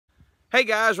Hey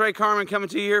guys, Ray Carmen coming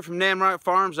to you here from Namrock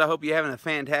Farms. I hope you're having a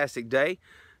fantastic day.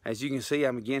 As you can see,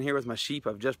 I'm again here with my sheep.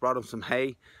 I've just brought them some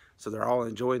hay, so they're all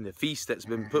enjoying the feast that's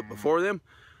been put before them.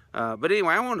 But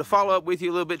anyway, I wanted to follow up with you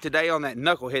a little bit today on that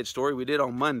Knucklehead story we did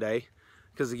on Monday,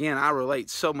 because again, I relate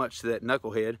so much to that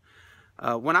Knucklehead.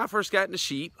 When I first got into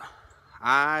sheep,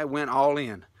 I went all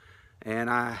in. And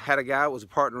I had a guy that was a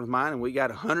partner of mine, and we got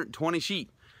 120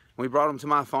 sheep. We brought them to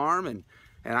my farm, and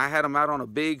I had them out on a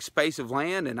big space of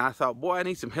land, and I thought, boy, I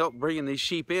need some help bringing these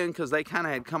sheep in, because they kind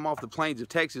of had come off the plains of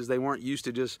Texas. They weren't used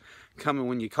to just coming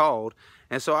when you called.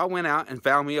 And so I went out and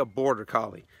found me a border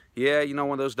collie. Yeah, you know,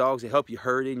 one of those dogs that help you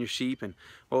herd in your sheep. And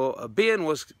well, Ben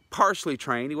was partially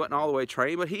trained. He wasn't all the way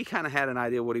trained, but he kind of had an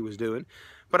idea what he was doing.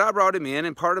 But I brought him in,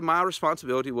 and part of my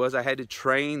responsibility was I had to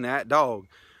train that dog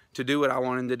to do what I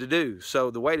wanted him to do. So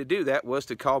the way to do that was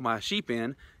to call my sheep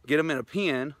in, get them in a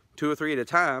pen, 2 or 3 at a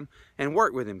time, and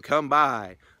work with him. Come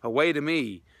by, away to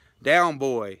me, down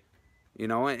boy, you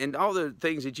know, and all the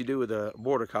things that you do with a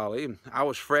border collie. And I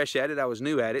was fresh at it, I was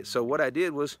new at it, so what I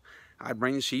did was I'd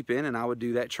bring the sheep in and I would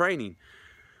do that training.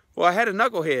 Well, I had a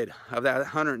Knucklehead. Of that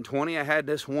 120, I had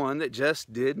this one that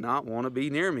just did not want to be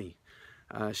near me.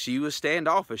 She was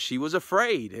standoffish. She was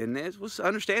afraid, and it was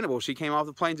understandable. She came off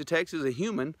the plains of Texas. A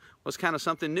human was kind of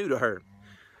something new to her.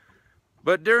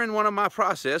 But during one of my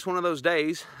process, one of those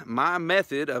days, my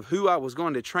method of who I was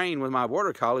going to train with my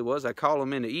border collie was I call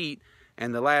them in to eat,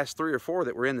 and the last 3 or 4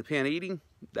 that were in the pen eating,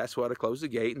 that's what I closed the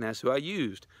gate, and that's who I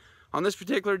used. On this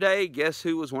particular day, guess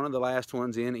who was one of the last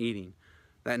ones in eating?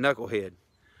 That Knucklehead.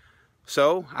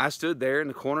 So I stood there in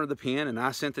the corner of the pen, and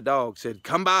I sent the dog, said,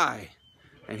 "Come by."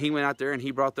 And he went out there and he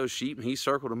brought those sheep and he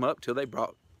circled them up till they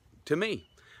brought to me.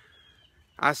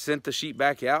 I sent the sheep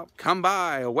back out, "Come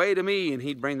by, away to me," and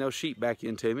he'd bring those sheep back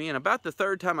into me. And about the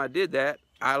 3rd time I did that,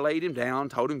 I laid him down,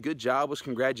 told him good job, was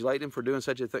congratulating him for doing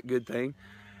such a good thing.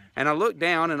 And I looked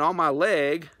down, and on my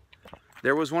leg,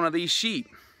 there was one of these sheep.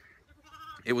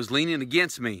 It was leaning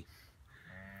against me.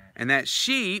 And that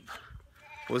sheep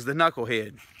was the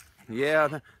Knucklehead.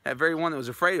 Yeah, that very one that was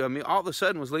afraid of me, all of a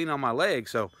sudden was leaning on my leg.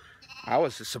 So I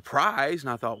was surprised,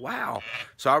 and I thought, wow.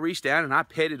 So I reached down and I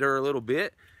petted her a little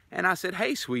bit, and I said,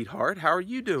 "Hey, sweetheart, how are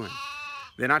you doing?"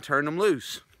 Then I turned them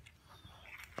loose,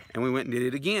 and we went and did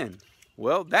it again.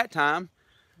 Well, that time,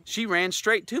 she ran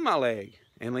straight to my leg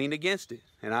and leaned against it,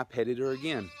 and I petted her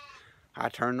again. I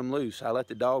turned them loose. I let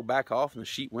the dog back off, and the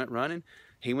sheep went running.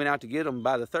 He went out to get them.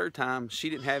 By the 3rd time, she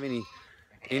didn't have any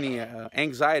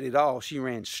anxiety at all. She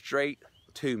ran straight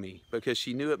to me because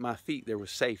she knew at my feet there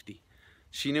was safety.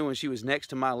 She knew when she was next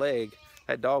to my leg,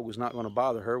 that dog was not going to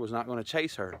bother her, was not going to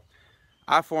chase her.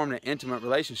 I formed an intimate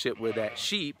relationship with that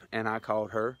sheep, and I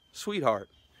called her sweetheart.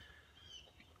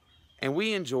 And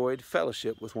we enjoyed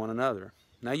fellowship with one another.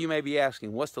 Now you may be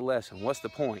asking, what's the lesson? What's the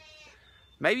point?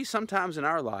 Maybe sometimes in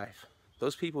our life,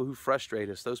 those people who frustrate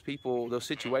us, those people, those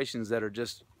situations that are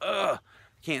just,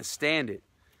 can't stand it.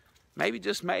 Maybe,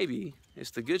 just maybe,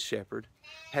 it's the Good Shepherd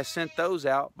has sent those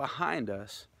out behind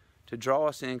us to draw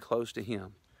us in close to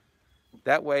him.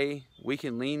 That way we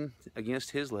can lean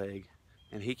against his leg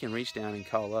and he can reach down and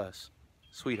call us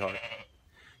sweetheart.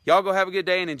 Y'all go have a good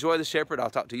day and enjoy the shepherd. I'll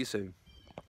talk to you soon.